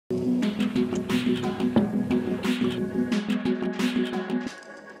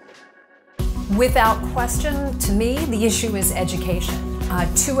Without question, to me, the issue is education.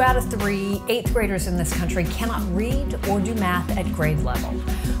 2 out of 3 8th graders in this country cannot read or do math at grade level.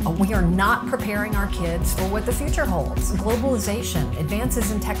 We are not preparing our kids for what the future holds. Globalization,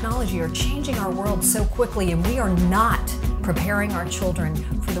 advances in technology are changing our world so quickly, and we are not preparing our children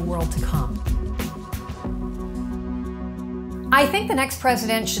for the world to come. I think the next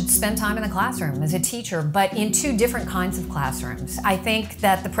president should spend time in the classroom as a teacher, but in 2 different kinds of classrooms. I think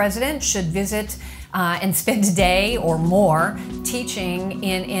that the president should visit and spend a day or more teaching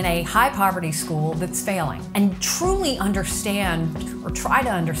in a high-poverty school that's failing, and truly understand, or try to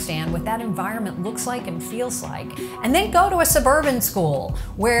understand, what that environment looks like and feels like. And then go to a suburban school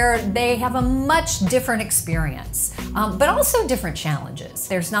where they have a much different experience, but also different challenges.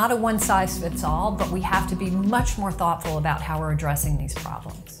 There's not a one-size-fits-all, but we have to be much more thoughtful about how we're addressing these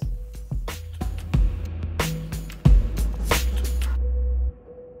problems.